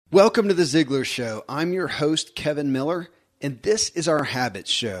Welcome to The Ziglar Show. I'm your host, Kevin Miller, and this is our Habits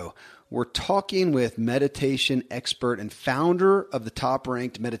Show. We're talking with meditation expert and founder of the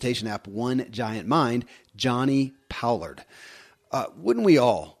top-ranked meditation app, One Giant Mind, Jonni Pollard. Wouldn't we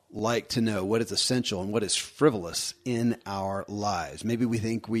all like to know what is essential and what is frivolous in our lives? Maybe we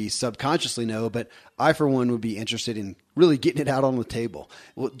think we subconsciously know, but I, for one, would be interested in really getting it out on the table.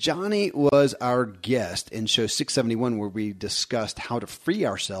 Well, Jonni was our guest in show 671, where we discussed how to free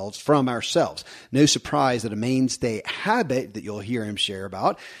ourselves from ourselves. No surprise that a mainstay habit that you'll hear him share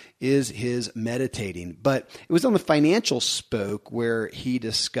about is his meditating. But it was on the Financial Spoke where he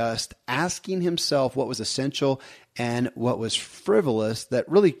discussed asking himself what was essential and what was frivolous that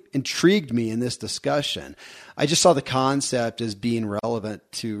really intrigued me in this discussion. I just saw the concept as being relevant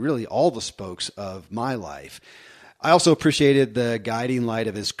to really all the spokes of my life. I also appreciated the guiding light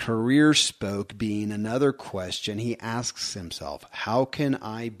of his career spoke being another question he asks himself: how can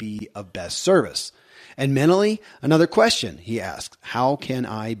I be of best service? And mentally, another question he asks: how can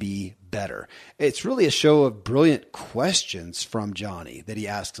I be better? It's really a show of brilliant questions from Jonni that he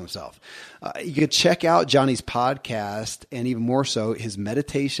asks himself. You can check out Jonni's podcast and even more so his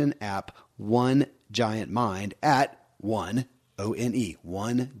meditation app, One Giant Mind, at One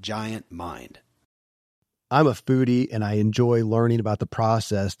Giant Mind. I'm a foodie and I enjoy learning about the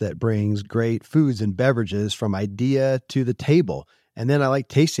process that brings great foods and beverages from idea to the table. And then I like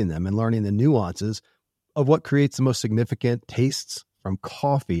tasting them and learning the nuances of what creates the most significant tastes, from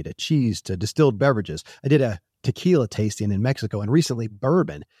coffee to cheese to distilled beverages. I did a tequila tasting in Mexico and recently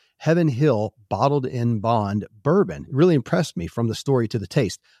bourbon. Heaven Hill bottled in bond bourbon really impressed me from the story to the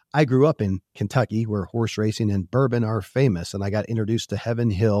taste. I grew up in Kentucky where horse racing and bourbon are famous, and I got introduced to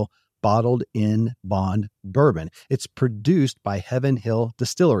Heaven Hill bottled in bond bourbon. It's produced by Heaven Hill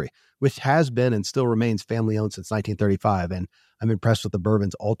Distillery, which has been and still remains family owned since 1935. And I'm impressed with the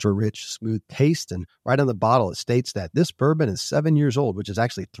bourbon's ultra rich, smooth taste. And right on the bottle, it states that this bourbon is 7 years old, which is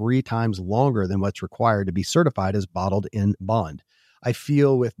actually 3 times longer than what's required to be certified as bottled in bond. I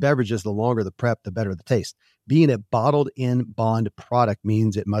feel with beverages, the longer the prep, the better the taste. Being a bottled in bond product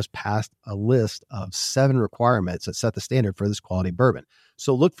means it must pass a list of 7 requirements that set the standard for this quality bourbon.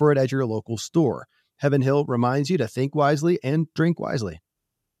 So look for it at your local store. Heaven Hill reminds you to think wisely and drink wisely.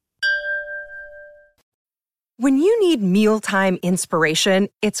 When you need mealtime inspiration,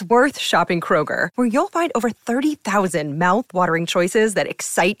 it's worth shopping Kroger, where you'll find over 30,000 mouth-watering choices that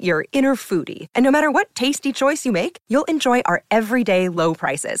excite your inner foodie. And no matter what tasty choice you make, you'll enjoy our everyday low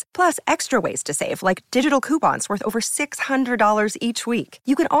prices, plus extra ways to save, like digital coupons worth over $600 each week.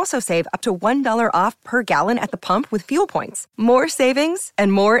 You can also save up to $1 off per gallon at the pump with fuel points. More savings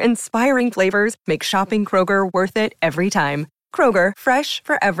and more inspiring flavors make shopping Kroger worth it every time. Kroger, fresh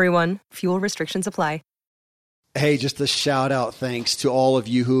for everyone. Fuel restrictions apply. Hey, just a shout out thanks to all of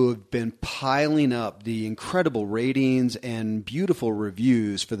you who have been piling up the incredible ratings and beautiful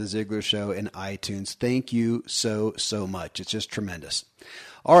reviews for The Ziglar Show in iTunes. Thank you so much. It's just tremendous.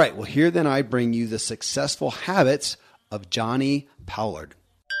 All right, well, here then I bring you the successful habits of Jonni Pollard.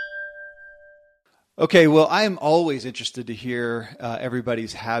 Okay, well, I am always interested to hear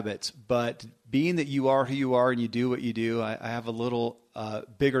everybody's habits, but being that you are who you are and you do what you do, I have a little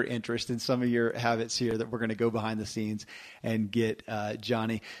bigger interest in some of your habits here that we're going to go behind the scenes and get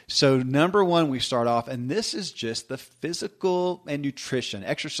Jonni. So number one, we start off, and this is just the physical and nutrition,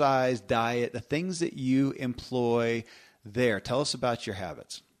 exercise, diet, the things that you employ there. Tell us about your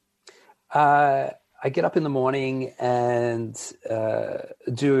habits. I get up in the morning and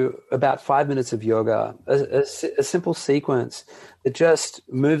do about 5 minutes of yoga, a simple sequence that just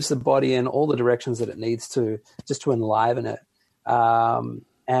moves the body in all the directions that it needs to, just to enliven it.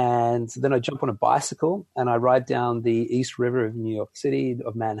 And then I jump on a bicycle and I ride down the East River of New York City,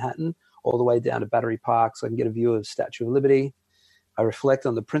 of Manhattan, all the way down to Battery Park so I can get a view of Statue of Liberty. I reflect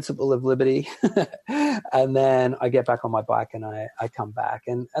on the principle of liberty, and then I get back on my bike and I come back.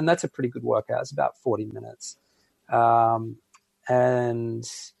 And that's a pretty good workout. It's about 40 minutes.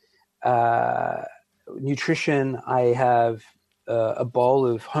 Nutrition, I have a bowl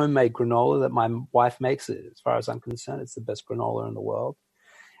of homemade granola that my wife makes. As far as I'm concerned, it's the best granola in the world.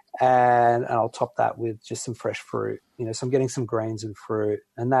 And I'll top that with just some fresh fruit. So I'm getting some grains and fruit,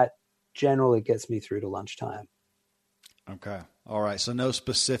 and that generally gets me through to lunchtime. Okay. All right. So no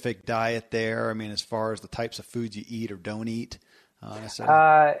specific diet there. I mean, as far as the types of foods you eat or don't eat.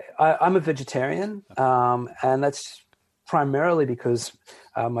 I'm a vegetarian, and that's primarily because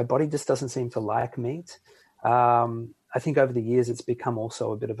my body just doesn't seem to like meat. I think over the years it's become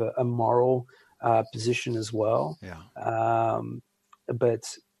also a bit of a moral position as well. Yeah. But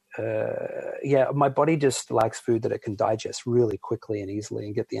my body just likes food that it can digest really quickly and easily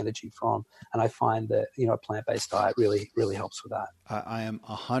and get the energy from. And I find that, a plant-based diet really, really helps with that. I am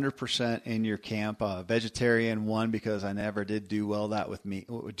 100% in your camp. Vegetarian, one, because I never did do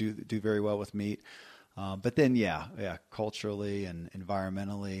very well with meat. But then, culturally and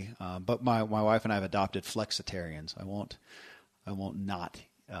environmentally. But my wife and I have adopted flexitarians. I won't not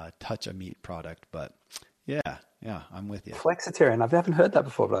touch a meat product, but yeah, I'm with you. Flexitarian. I haven't heard that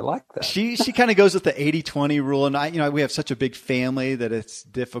before, but I like that. She kind of goes with the 80-20 rule. And we have such a big family that it's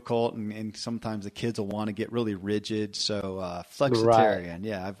difficult. And sometimes the kids will want to get really rigid. So, flexitarian. Right.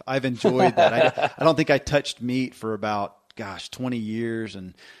 Yeah. I've enjoyed that. I don't think I touched meat for about, 20 years.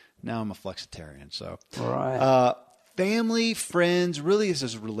 And now I'm a flexitarian. So, right. Family, friends, really is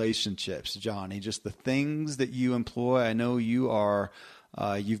just relationships, Jonni, just the things that you employ. I know you are,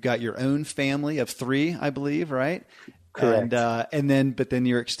 you've got your own family of 3, I believe, right? Correct. But then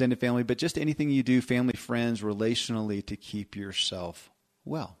your extended family, but just anything you do, family, friends, relationally, to keep yourself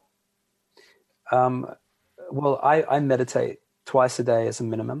well. Well, I meditate twice a day as a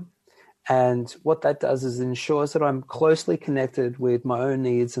minimum. And what that does is ensures that I'm closely connected with my own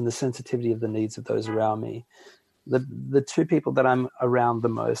needs and the sensitivity of the needs of those around me. The 2 people that I'm around the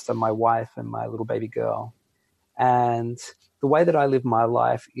most are my wife and my little baby girl. And the way that I live my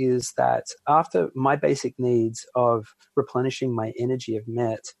life is that after my basic needs of replenishing my energy have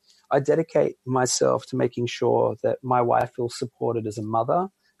met, I dedicate myself to making sure that my wife feels supported as a mother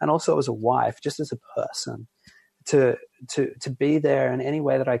and also as a wife, just as a person, to be there in any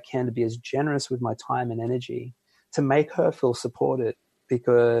way that I can, to be as generous with my time and energy, to make her feel supported.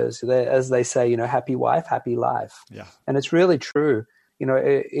 Because as they say, happy wife, happy life. Yeah. And it's really true.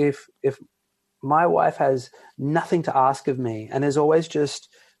 If my wife has nothing to ask of me and is always just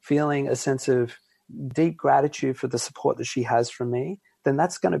feeling a sense of deep gratitude for the support that she has from me, then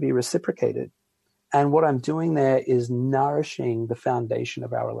that's going to be reciprocated. And what I'm doing there is nourishing the foundation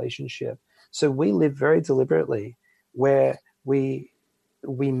of our relationship. So we live very deliberately where we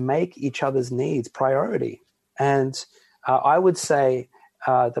make each other's needs priority. And I would say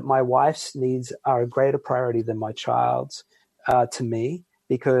that my wife's needs are a greater priority than my child's to me,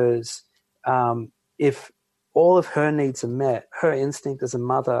 because if all of her needs are met, her instinct as a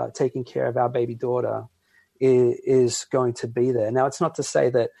mother taking care of our baby daughter is going to be there. Now, it's not to say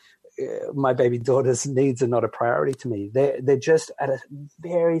that my baby daughter's needs are not a priority to me. They're just at a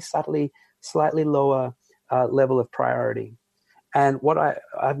very slightly lower level of priority. And what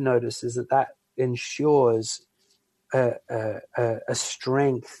I've noticed is that ensures a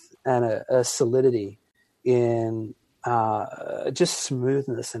strength and a solidity in just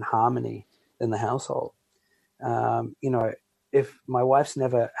smoothness and harmony in the household. If my wife's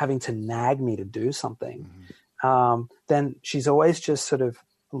never having to nag me to do something, then she's always just sort of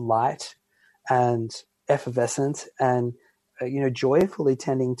light and effervescent and, joyfully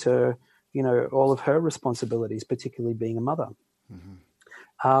tending to, all of her responsibilities, particularly being a mother.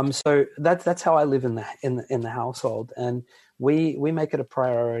 Mm-hmm. So that's how I live in the household, and we make it a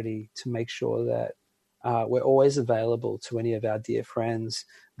priority to make sure that we're always available to any of our dear friends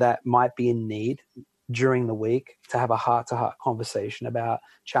that might be in need during the week, to have a heart-to-heart conversation about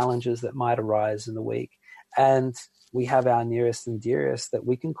challenges that might arise in the week. And we have our nearest and dearest that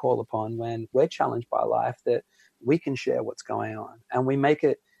we can call upon when we're challenged by life, that we can share what's going on. And we make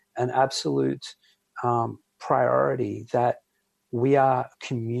it an absolute priority that we are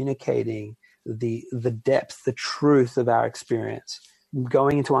communicating the depth, the truth of our experience,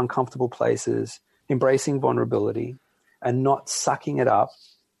 going into uncomfortable places, embracing vulnerability, and not sucking it up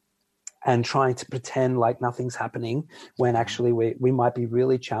and trying to pretend like nothing's happening when actually we might be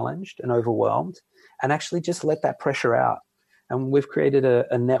really challenged and overwhelmed, and actually just let that pressure out. And we've created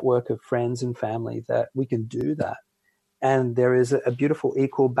a network of friends and family that we can do that. And there is a beautiful,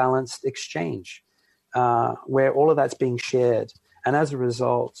 equal, balanced exchange where all of that's being shared. And as a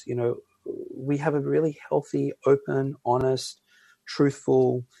result, we have a really healthy, open, honest,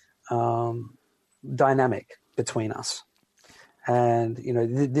 truthful dynamic between us. And,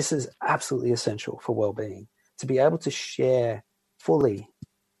 this is absolutely essential for well-being, to be able to share fully,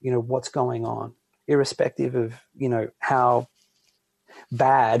 what's going on, irrespective of, how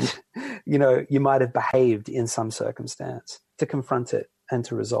bad, you might have behaved in some circumstance, to confront it and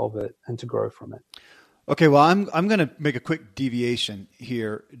to resolve it and to grow from it. Okay, well, I'm going to make a quick deviation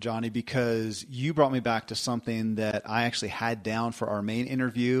here, Jonni, because you brought me back to something that I actually had down for our main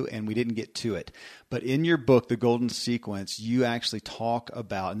interview, and we didn't get to it. But in your book, The Golden Sequence, you actually talk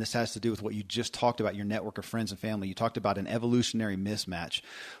about, and this has to do with what you just talked about, your network of friends and family. You talked about an evolutionary mismatch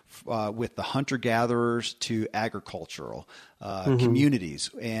with the hunter-gatherers to agricultural communities.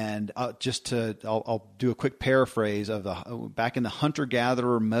 And I'll do a quick paraphrase of back in the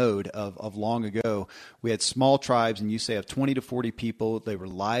hunter-gatherer mode of long ago, we had small tribes, and you say of 20 to 40 people. They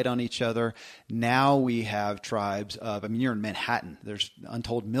relied on each other. Now we have tribes of, you're in Manhattan. There's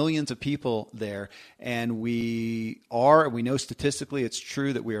untold millions of people there. And we know statistically it's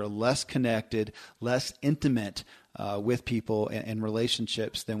true that we are less connected, less intimate with people and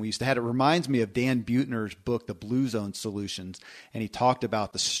relationships than we used to have. It reminds me of Dan Buettner's book, The Blue Zone Solutions. And he talked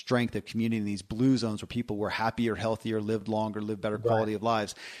about the strength of community in these blue zones where people were happier, healthier, lived longer, lived better quality of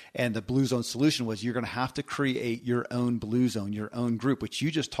lives. And the Blue Zone solution was you're going to have to create your own blue zone, your own group, which you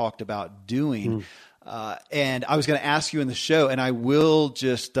just talked about doing. And I was going to ask you in the show, and I will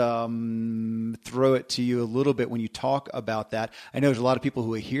just throw it to you a little bit when you talk about that. I know there's a lot of people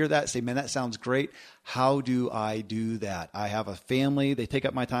who hear that say, man, that sounds great. How do I do that? I have a family. They take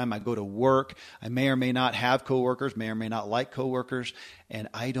up my time. I go to work. I may or may not have coworkers, may or may not like coworkers, and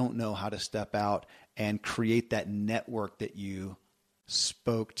I don't know how to step out and create that network that you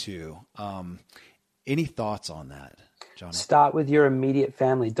spoke to. Any thoughts on that, Jonni? Start with your immediate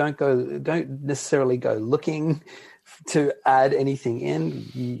family. Don't necessarily go looking to add anything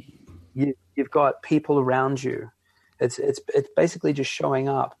in. You've got people around you. It's basically just showing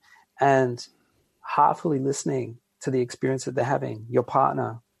up and heartfully listening to the experience that they're having, your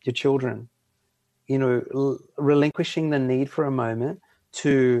partner, your children, relinquishing the need for a moment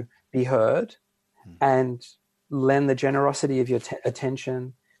to be heard and lend the generosity of your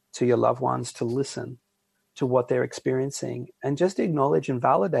attention to your loved ones to listen to what they're experiencing and just acknowledge and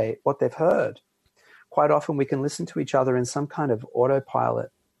validate what they've heard. Quite often we can listen to each other in some kind of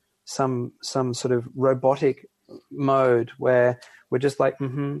autopilot, some sort of robotic mode where we're just like,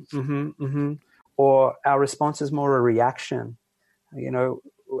 or our response is more a reaction.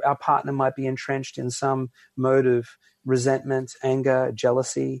 Our partner might be entrenched in some mode of resentment, anger,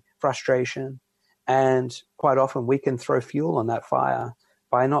 jealousy, frustration. And quite often we can throw fuel on that fire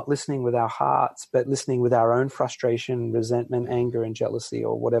by not listening with our hearts, but listening with our own frustration, resentment, anger, and jealousy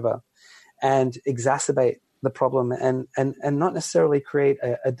or whatever, and exacerbate the problem and not necessarily create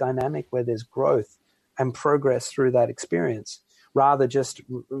a dynamic where there's growth and progress through that experience, rather just,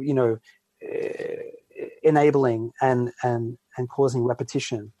 enabling and causing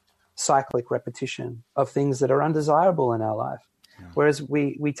repetition, cyclic repetition of things that are undesirable in our life. Yeah. Whereas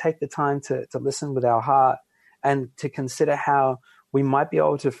we take the time to listen with our heart and to consider how we might be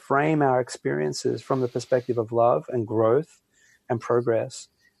able to frame our experiences from the perspective of love and growth and progress.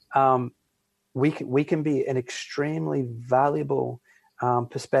 We can be an extremely valuable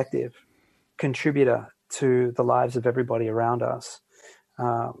perspective contributor to the lives of everybody around us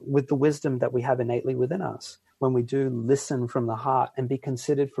with the wisdom that we have innately within us when we do listen from the heart and be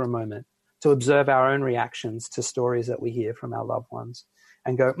considered for a moment to observe our own reactions to stories that we hear from our loved ones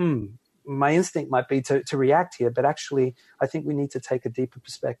and go, my instinct might be to react here, but actually I think we need to take a deeper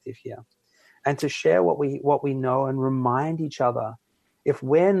perspective here and to share what we know and remind each other. If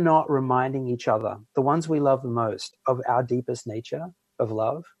we're not reminding each other, the ones we love the most, of our deepest nature of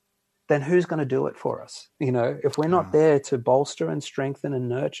love, then who's going to do it for us? If we're not there to bolster and strengthen and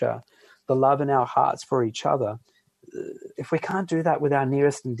nurture the love in our hearts for each other, if we can't do that with our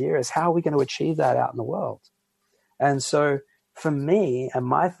nearest and dearest, how are we going to achieve that out in the world? And so for me and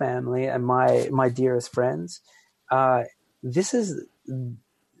my family and my dearest friends, this is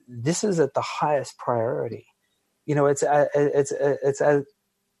at the highest priority. It's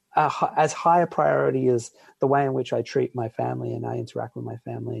as high a priority as the way in which I treat my family and I interact with my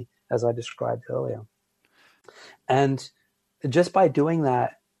family, as I described earlier. And just by doing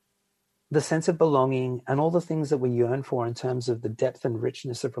that, the sense of belonging and all the things that we yearn for in terms of the depth and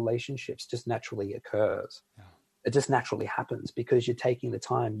richness of relationships just naturally occurs. Yeah. It just naturally happens because you're taking the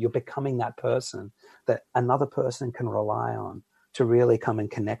time, you're becoming that person that another person can rely on to really come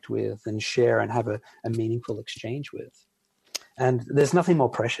and connect with and share and have a meaningful exchange with. And there's nothing more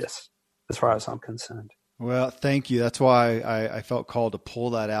precious as far as I'm concerned. Well, thank you. That's why I felt called to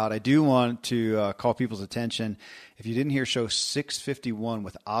pull that out. I do want to call people's attention. If you didn't hear show 651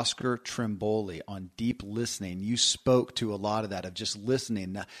 with Oscar Trimboli on deep listening, you spoke to a lot of that, of just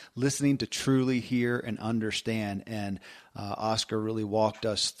listening to truly hear and understand. And Oscar really walked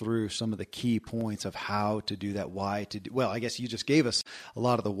us through some of the key points of how to do that, why to do. Well, I guess you just gave us a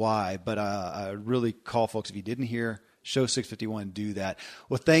lot of the why, but I really call folks, if you didn't hear show 651, do that.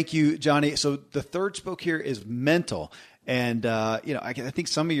 Well, thank you, Jonni. So the third spoke here is mental. And, I think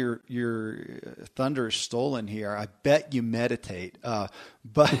some of your thunder is stolen here. I bet you meditate.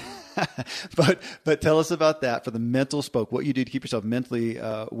 But tell us about that for the mental spoke, what you do to keep yourself mentally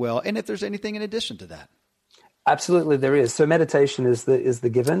well. And if there's anything in addition to that. Absolutely, there is. So meditation is the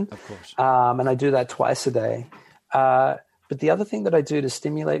given. Of course. And I do that twice a day. But the other thing that I do to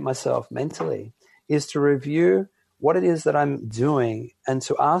stimulate myself mentally is to review what it is that I'm doing and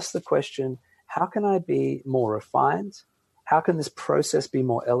to ask the question, how can I be more refined? How can this process be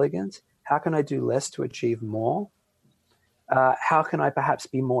more elegant? How can I do less to achieve more? How can I perhaps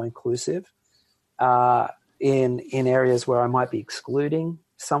be more inclusive in areas where I might be excluding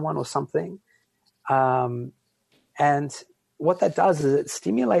someone or something? And what that does is it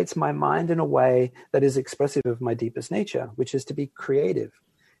stimulates my mind in a way that is expressive of my deepest nature, which is to be creative.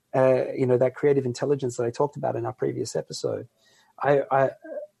 That creative intelligence that I talked about in our previous episode.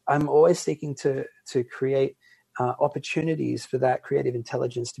 I'm always seeking to create opportunities for that creative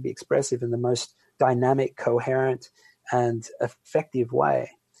intelligence to be expressive in the most dynamic, coherent, and effective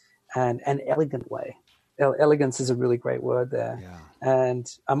way, and an elegant way. Elegance is a really great word there. Yeah. And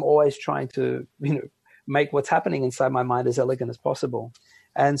I'm always trying to, make what's happening inside my mind as elegant as possible.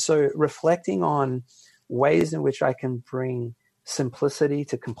 And so reflecting on ways in which I can bring simplicity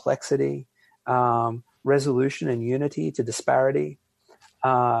to complexity, resolution and unity to disparity.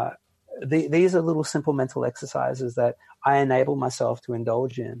 These are little simple mental exercises that I enable myself to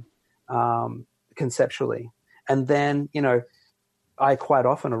indulge in conceptually. And then, I quite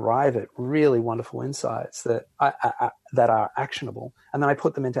often arrive at really wonderful insights that that are actionable. And then I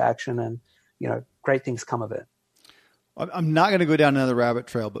put them into action and, great things come of it. I'm not going to go down another rabbit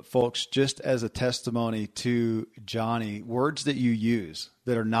trail, but folks, just as a testimony to Jonni, words that you use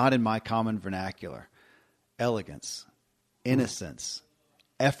that are not in my common vernacular: elegance, innocence,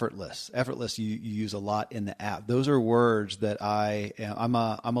 effortless. Effortless you use a lot in the app. Those are words that I'm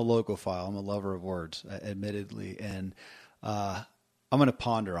a logophile. I'm a lover of words, admittedly, and I'm going to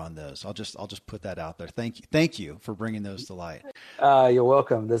ponder on those. I'll just put that out there. Thank you for bringing those to light. You're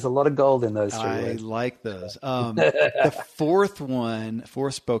welcome. There's a lot of gold in those three words. I like those. The fourth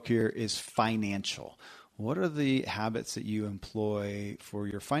spoke here is financial. What are the habits that you employ for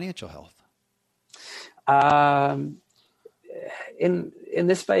your financial health? In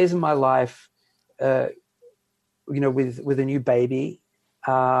this phase of my life, with a new baby,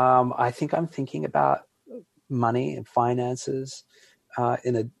 I think I'm thinking about money and finances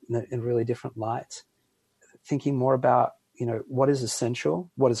in a really different light. Thinking more about what is essential,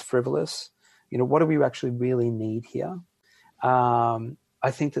 what is frivolous, what do we actually really need here.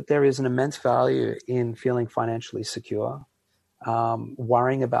 I think that there is an immense value in feeling financially secure.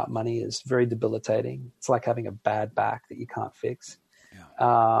 Worrying about money is very debilitating. It's like having a bad back that you can't fix,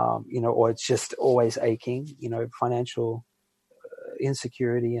 or it's just always aching. Financial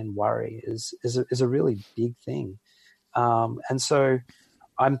insecurity and worry is a really big thing. And so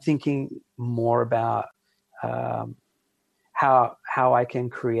I'm thinking more about how I can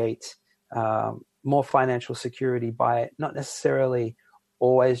create more financial security by not necessarily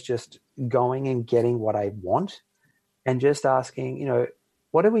always just going and getting what I want, and just asking,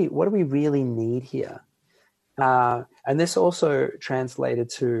 what do we really need here? And this also translated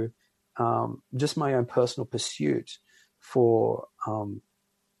to just my own personal pursuit for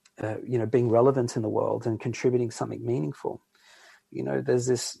being relevant in the world and contributing something meaningful. There's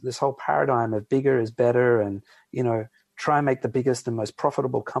this whole paradigm of bigger is better, and try and make the biggest and most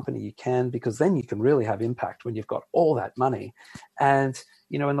profitable company you can, because then you can really have impact when you've got all that money. And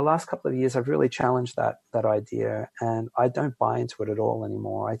in the last couple of years, I've really challenged that idea, and I don't buy into it at all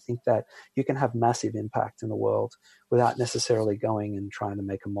anymore. I think that you can have massive impact in the world without necessarily going and trying to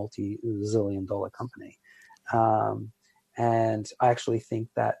make a multi-zillion-dollar company. And I actually think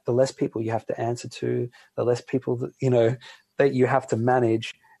that the less people you have to answer to, the less people that you have to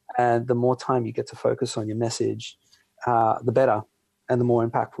manage, and the more time you get to focus on your message, the better and the more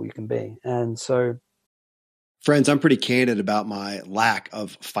impactful you can be. And so Friends, I'm pretty candid about my lack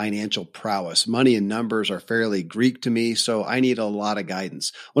of financial prowess. Money and numbers are fairly Greek to me, so I need a lot of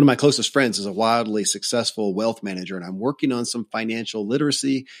guidance. One of my closest friends is a wildly successful wealth manager, and I'm working on some financial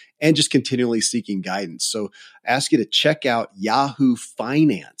literacy and just continually seeking guidance. So I ask you to check out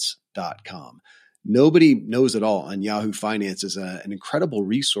yahoofinance.com. Nobody knows it all, and Yahoo Finance is an incredible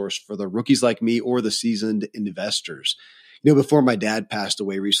resource for the rookies like me or the seasoned investors. Before my dad passed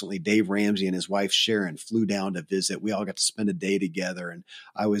away recently, Dave Ramsey and his wife Sharon flew down to visit. We all got to spend a day together, and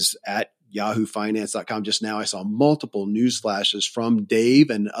I was at yahoofinance.com just now. I saw multiple news flashes from Dave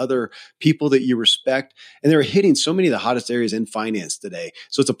and other people that you respect, and they're hitting so many of the hottest areas in finance today.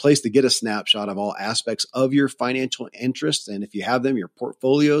 So it's a place to get a snapshot of all aspects of your financial interests, and if you have them, your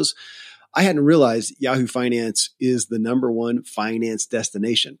portfolios. I hadn't realized Yahoo Finance is the #1 finance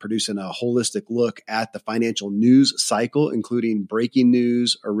destination, producing a holistic look at the financial news cycle, including breaking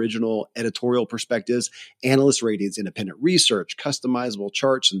news, original editorial perspectives, analyst ratings, independent research, customizable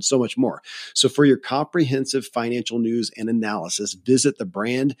charts, and so much more. So for your comprehensive financial news and analysis, visit the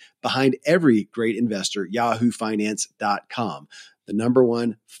brand behind every great investor, yahoofinance.com, the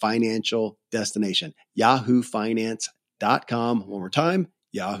 #1 financial destination, yahoofinance.com. One more time,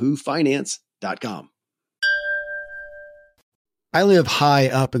 yahoofinance.com. I live high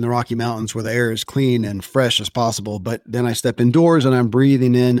up in the Rocky Mountains where the air is clean and fresh as possible, but then I step indoors and I'm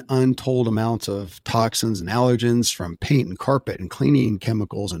breathing in untold amounts of toxins and allergens from paint and carpet and cleaning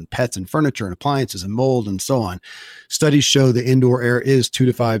chemicals and pets and furniture and appliances and mold and so on. Studies show the indoor air is 2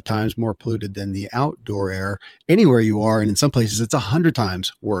 to 5 times more polluted than the outdoor air anywhere you are, and in some places it's 100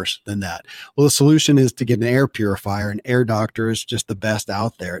 times worse than that. Well, the solution is to get an air purifier, and Air Doctor is just the best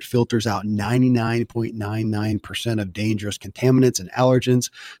out there. It filters out 99.99% of dangerous contaminants and allergens,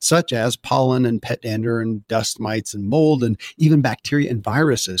 such as pollen and pet dander and dust mites and mold and even bacteria and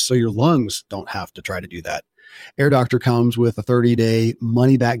viruses, so your lungs don't have to try to do that. Air Doctor comes with a 30-day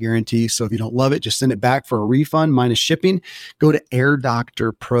money-back guarantee, so if you don't love it, just send it back for a refund minus shipping. Go to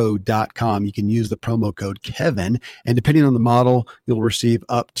airdoctorpro.com. You can use the promo code Kevin, and depending on the model, you'll receive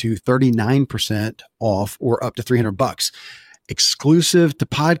up to 39% off or up to $300. Exclusive to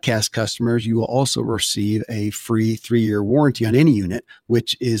podcast customers, you will also receive a free 3-year warranty on any unit,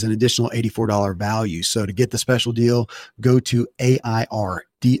 which is an additional $84 value. So to get the special deal, go to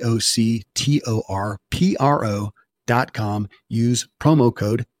airdoctorpro.com. Use promo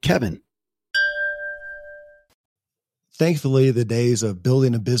code Kevin. Thankfully, the days of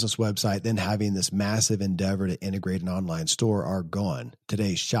building a business website, then having this massive endeavor to integrate an online store are gone.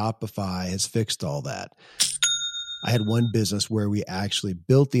 Today, Shopify has fixed all that. I had one business where we actually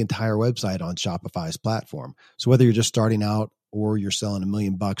built the entire website on Shopify's platform. So whether you're just starting out or you're selling $1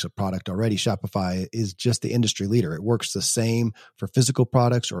 million of product already, Shopify is just the industry leader. It works the same for physical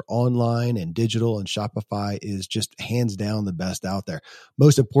products or online and digital, and Shopify is just hands down the best out there.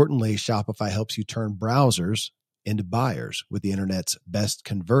 Most importantly, Shopify helps you turn browsers into buyers with the internet's best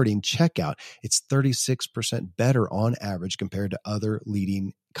converting checkout. It's 36% better on average compared to other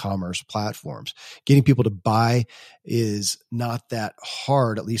leading commerce platforms. Getting people to buy is not that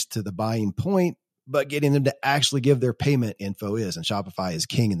hard, at least to the buying point, but getting them to actually give their payment info is, and Shopify is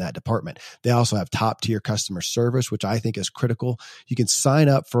king in that department. They also have top tier customer service, which I think is critical. You can sign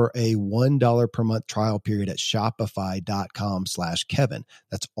up for a $1 per month trial period at shopify.com/Kevin.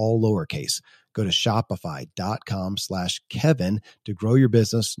 That's all lowercase. Go to shopify.com/Kevin to grow your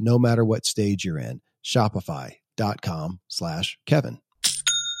business no matter what stage you're in. Shopify.com/Kevin.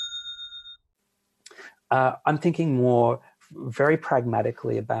 I'm thinking more very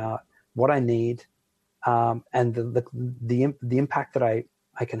pragmatically about what I need and the impact that I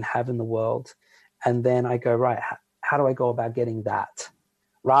can have in the world. And then I go, right, how do I go about getting that?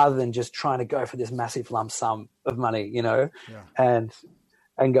 Rather than just trying to go for this massive lump sum of money,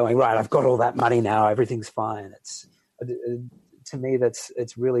 and going, right, I've got all that money now, everything's fine. It's to me,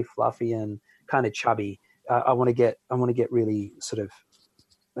 it's really fluffy and kind of chubby. I want to get really sort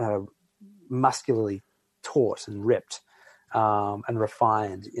of muscularly taut and ripped and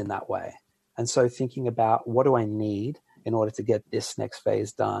refined in that way. And so thinking about what do I need in order to get this next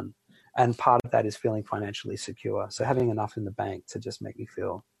phase done, and part of that is feeling financially secure. So having enough in the bank to just make me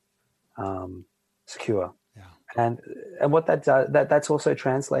feel secure. Yeah. And what that does, that's also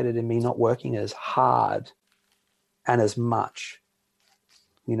translated in me not working as hard and as much.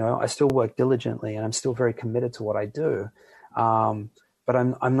 I still work diligently and I'm still very committed to what I do. But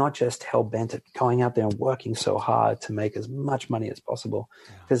I'm not just hell bent at going out there and working so hard to make as much money as possible,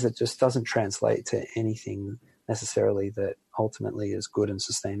 because it just doesn't translate to anything necessarily that ultimately is good and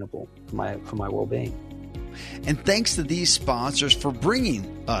sustainable for my well-being. And thanks to these sponsors for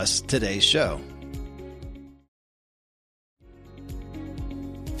bringing us today's show.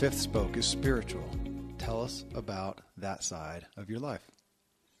 fifth spoke is spiritual. Tell us about that side of your life.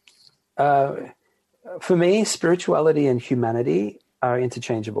 For me, spirituality and humanity are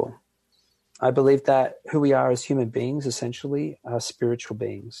interchangeable. I believe that who we are as human beings essentially are spiritual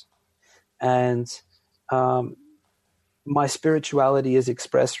beings. And my spirituality is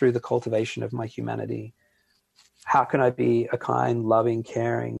expressed through the cultivation of my humanity. How can I be a kind, loving,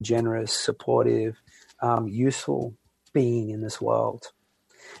 caring, generous, supportive, useful being in this world?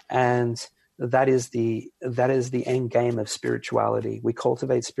 And that is the end game of spirituality. We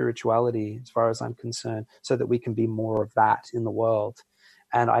cultivate spirituality, as far as I'm concerned, so that we can be more of that in the world.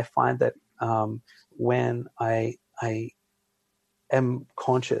 And I find that when I am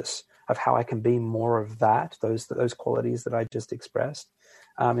conscious of how I can be more of that, those qualities that I just expressed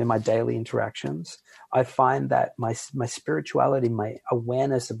in my daily interactions, I find that my spirituality, my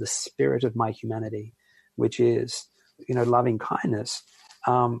awareness of the spirit of my humanity, which is, loving kindness,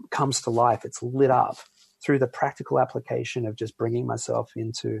 comes to life. It's lit up through the practical application of just bringing myself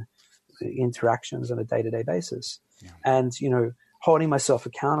into interactions on a day-to-day basis. Yeah. And, holding myself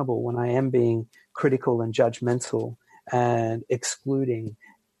accountable when I am being critical and judgmental and excluding.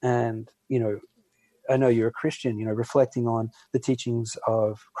 And, I know you're a Christian, reflecting on the teachings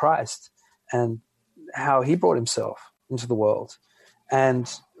of Christ and how he brought himself into the world, and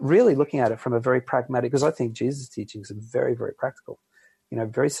really looking at it from a very pragmatic, because I think Jesus' teachings are very, very practical,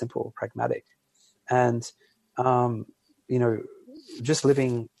 very simple, pragmatic, and, just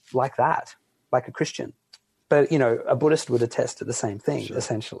living like that, like a Christian. But, a Buddhist would attest to the same thing, sure,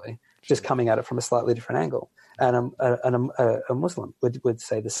 essentially, just coming at it from a slightly different angle. And a Muslim would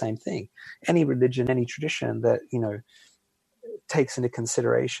say the same thing. Any religion, any tradition that, takes into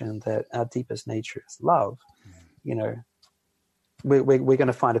consideration that our deepest nature is love, we're going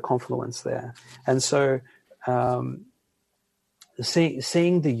to find a confluence there. And so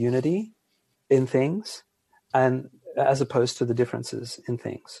seeing the unity in things, and as opposed to the differences in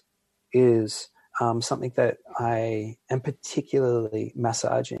things, is something that I am particularly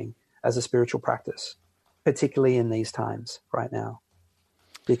massaging as a spiritual practice, particularly in these times right now,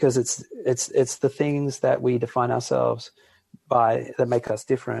 because it's the things that we define ourselves by that make us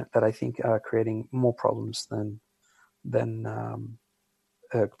different that I think are creating more problems than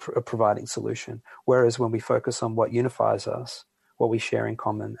providing solution. Whereas when we focus on what unifies us, what we share in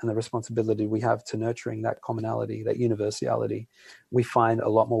common, and the responsibility we have to nurturing that commonality, that universality, we find a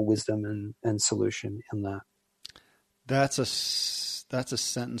lot more wisdom and solution in that. That's a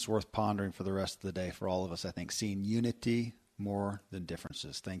sentence worth pondering for the rest of the day for all of us, I think. Seeing unity more than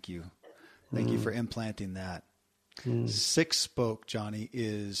differences. Thank you. Thank you for implanting that. Sixth spoke, Jonni,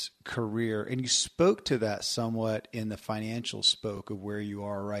 is career. And you spoke to that somewhat in the financial spoke of where you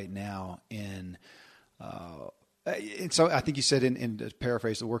are right now in and so I think you said in to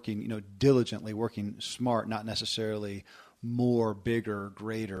paraphrase, working, diligently, working smart, not necessarily more, bigger,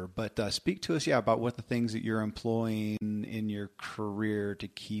 greater, but speak to us, about what the things that you're employing in your career to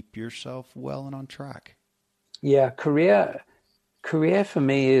keep yourself well and on track. Yeah. Career for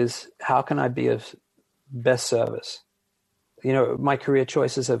me is, how can I be of best service? My career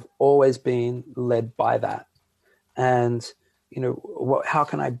choices have always been led by that. And how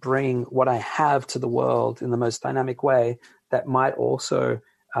can I bring what I have to the world in the most dynamic way that might also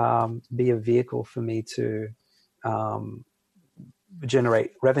be a vehicle for me to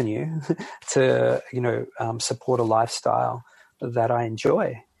generate revenue to, support a lifestyle that I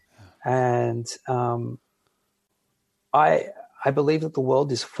enjoy. And I believe that the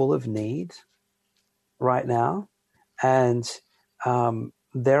world is full of need right now. And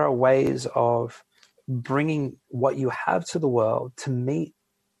there are ways of bringing what you have to the world to meet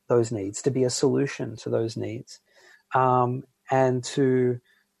those needs, to be a solution to those needs, and to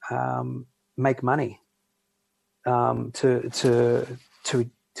make money, to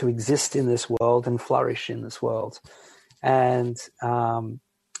exist in this world and flourish in this world. And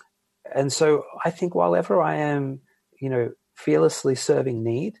so I think while ever I am, fearlessly serving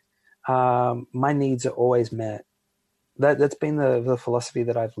need, my needs are always met. That's been the philosophy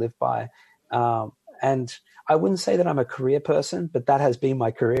that I've lived by. And I wouldn't say that I'm a career person, but that has been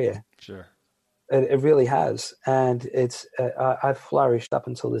my career. Sure. It really has. And I've flourished up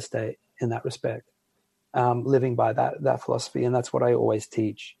until this day in that respect, living by that philosophy. And that's what I always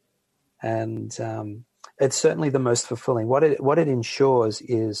teach. And it's certainly the most fulfilling. What it ensures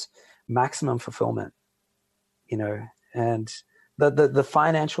is maximum fulfillment, and the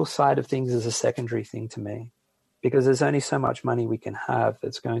financial side of things is a secondary thing to me, because there's only so much money we can have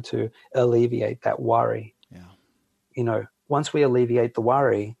that's going to alleviate that worry. Yeah. Once we alleviate the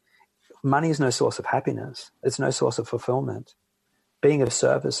worry, money is no source of happiness. It's no source of fulfillment. being of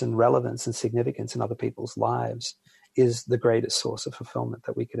service and relevance and significance in other people's lives is the greatest source of fulfillment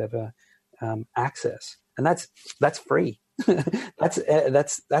that we could ever access. And that's free.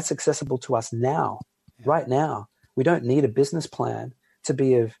 that's accessible to us now, right now. We don't need a business plan to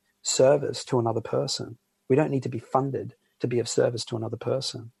be of service to another person. We don't need to be funded to be of service to another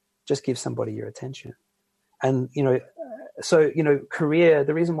person. Just give somebody your attention. And, career,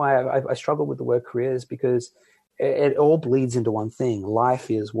 the reason why I struggle with the word career is because it all bleeds into one thing. Life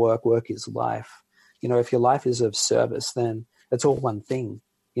is work, work is life. If your life is of service, then it's all one thing.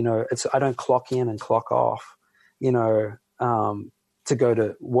 I don't clock in and clock off, to go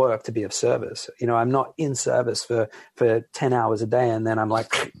to work to be of service. I'm not in service for 10 hours a day. And then I'm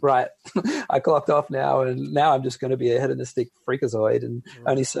like, right, I clocked off now. And now I'm just going to be a hedonistic freakazoid and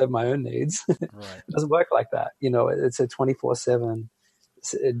only serve my own needs. Right. It doesn't work like that. It's a 24/7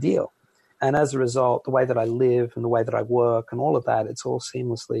 deal. And as a result, the way that I live and the way that I work and all of that, it's all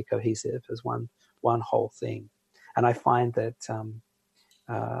seamlessly cohesive as one whole thing. And I find that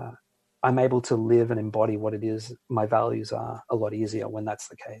I'm able to live and embody what it is my values are a lot easier when that's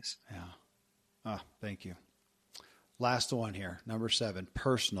the case. Yeah. Thank you. Last one here, number 7,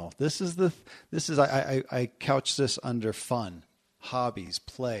 personal. I couch this under fun, hobbies,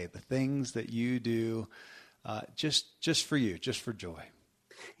 play, the things that you do just for you, just for joy.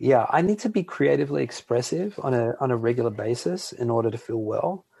 Yeah, I need to be creatively expressive on a regular basis in order to feel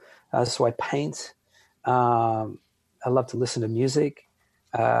well. So I paint. I love to listen to music.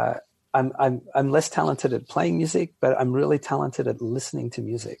 I'm less talented at playing music, but I'm really talented at listening to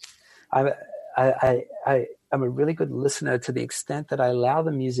music. I'm a really good listener to the extent that I allow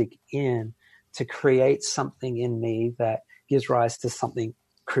the music in to create something in me that gives rise to something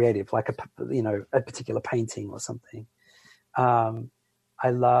creative, like a particular painting or something. I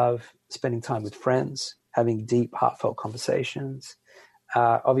love spending time with friends, having deep, heartfelt conversations.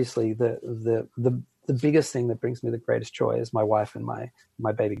 Obviously, the biggest thing that brings me the greatest joy is my wife and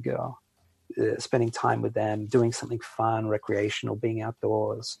my baby girl. Spending time with them, doing something fun, recreational, being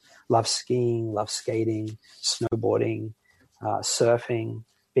outdoors. Love skiing, love skating, snowboarding, surfing,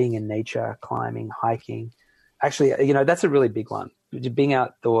 being in nature, climbing, hiking. Actually, that's a really big one. Being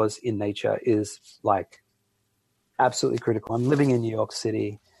outdoors in nature is like absolutely critical. I'm living in New York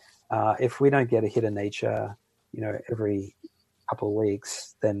City. If we don't get a hit of nature, every couple of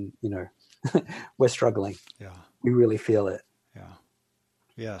weeks, then, we're struggling. Yeah. We really feel it. Yeah.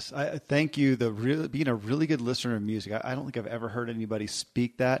 Yes. I thank you. Being a really good listener of music. I don't think I've ever heard anybody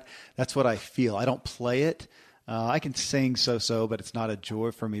speak that. That's what I feel. I don't play it. I can sing so, but it's not a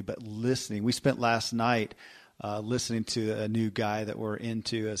joy for me. But listening, we spent last night listening to a new guy that we're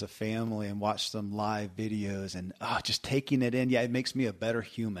into as a family and watched some live videos and just taking it in. Yeah, it makes me a better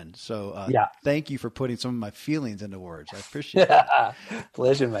human. So Thank you for putting some of my feelings into words. I appreciate it.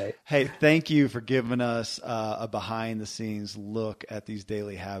 Pleasure, mate. Hey, thank you for giving us a behind the scenes look at these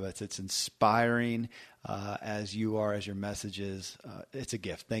daily habits. It's inspiring as your message is. It's a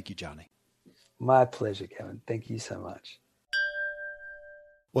gift. Thank you, Jonni. My pleasure, Kevin. Thank you so much.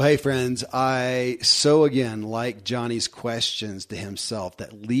 Well, hey, friends, I again like Jonni's questions to himself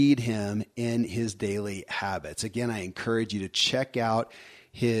that lead him in his daily habits. Again, I encourage you to check out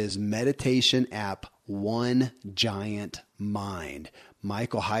his meditation app, One Giant Mind.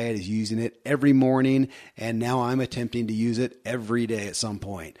 Michael Hyatt is using it every morning, and now I'm attempting to use it every day at some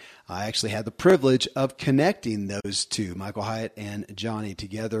point. I actually had the privilege of connecting those two, Michael Hyatt and Jonni,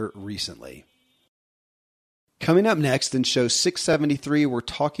 together recently. Coming up next in show 673, we're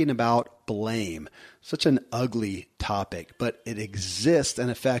talking about blame. Such an ugly topic, but it exists and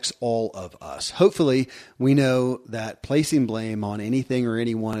affects all of us. Hopefully, we know that placing blame on anything or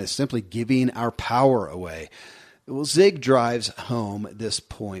anyone is simply giving our power away. Well, Zig drives home this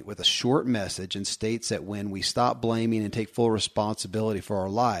point with a short message and states that when we stop blaming and take full responsibility for our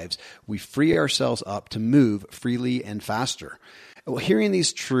lives, we free ourselves up to move freely and faster. Well, hearing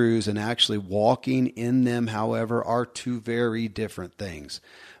these truths and actually walking in them, however, are two very different things.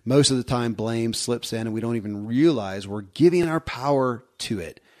 Most of the time, blame slips in and we don't even realize we're giving our power to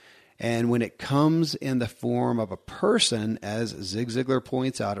it. And when it comes in the form of a person, as Zig Ziglar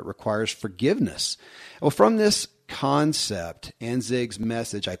points out, it requires forgiveness. Well, from this concept and Zig's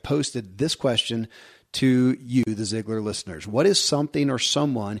message, I posted this question to you, the Ziglar listeners. What is something or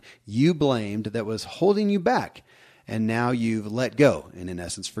someone you blamed that was holding you back? And now you've let go and in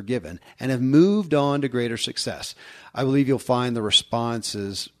essence forgiven and have moved on to greater success. I believe you'll find the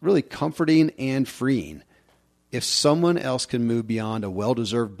responses really comforting and freeing. If someone else can move beyond a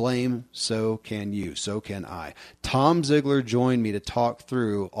well-deserved blame, so can you, so can I. Tom Ziglar joined me to talk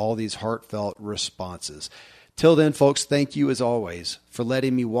through all these heartfelt responses. Till then, folks, thank you as always for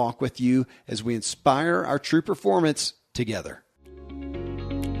letting me walk with you as we inspire our true performance together.